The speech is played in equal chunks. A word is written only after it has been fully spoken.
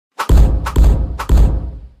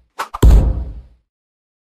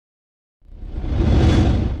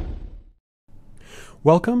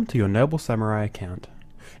Welcome to your Noble Samurai account.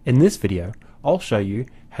 In this video, I'll show you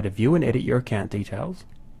how to view and edit your account details,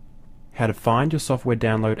 how to find your software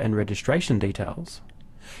download and registration details,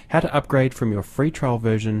 how to upgrade from your free trial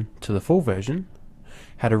version to the full version,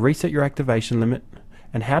 how to reset your activation limit,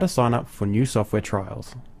 and how to sign up for new software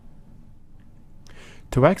trials.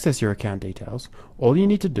 To access your account details, all you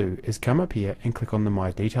need to do is come up here and click on the My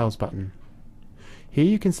Details button. Here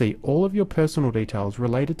you can see all of your personal details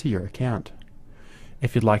related to your account.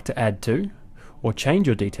 If you'd like to add to or change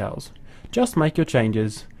your details, just make your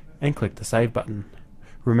changes and click the Save button.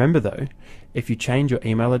 Remember though, if you change your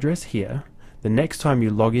email address here, the next time you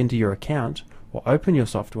log into your account or open your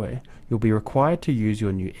software, you'll be required to use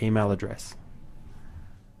your new email address.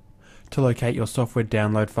 To locate your software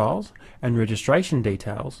download files and registration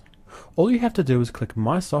details, all you have to do is click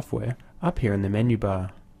My Software up here in the menu bar.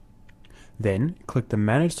 Then click the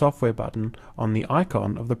Manage Software button on the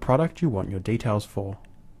icon of the product you want your details for.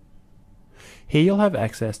 Here you'll have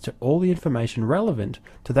access to all the information relevant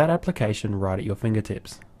to that application right at your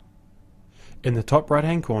fingertips. In the top right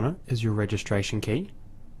hand corner is your registration key.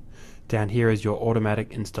 Down here is your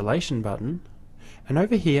automatic installation button, and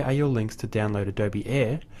over here are your links to download Adobe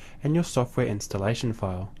Air and your software installation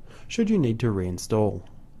file, should you need to reinstall.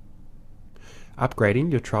 Upgrading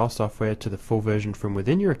your trial software to the full version from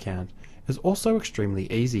within your account is also extremely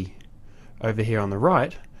easy. Over here on the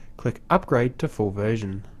right, click Upgrade to Full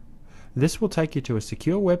Version. This will take you to a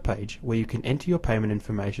secure web page where you can enter your payment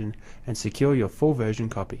information and secure your full version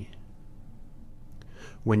copy.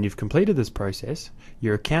 When you've completed this process,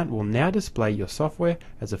 your account will now display your software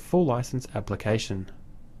as a full license application.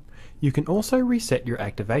 You can also reset your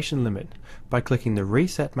activation limit by clicking the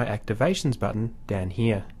Reset My Activations button down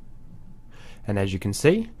here. And as you can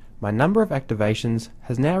see, my number of activations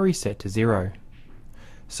has now reset to 0.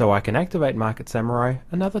 So I can activate Market Samurai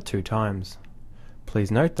another 2 times.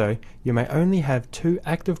 Please note though, you may only have 2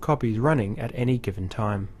 active copies running at any given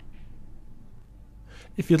time.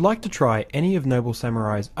 If you'd like to try any of Noble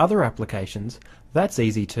Samurai's other applications, that's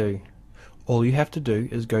easy too. All you have to do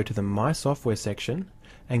is go to the My Software section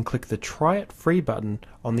and click the Try It Free button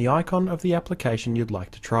on the icon of the application you'd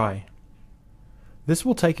like to try. This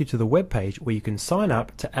will take you to the web page where you can sign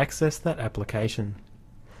up to access that application.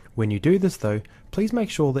 When you do this though, please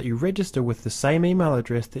make sure that you register with the same email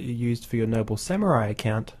address that you used for your Noble Samurai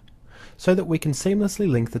account, so that we can seamlessly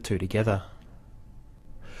link the two together.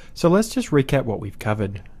 So let's just recap what we've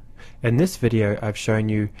covered. In this video I've shown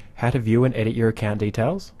you how to view and edit your account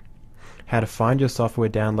details, how to find your software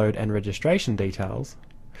download and registration details,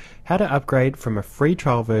 how to upgrade from a free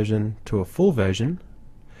trial version to a full version,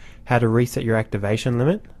 how to reset your activation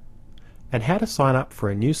limit, and how to sign up for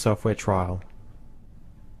a new software trial.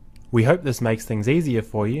 We hope this makes things easier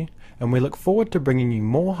for you, and we look forward to bringing you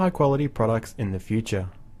more high quality products in the future.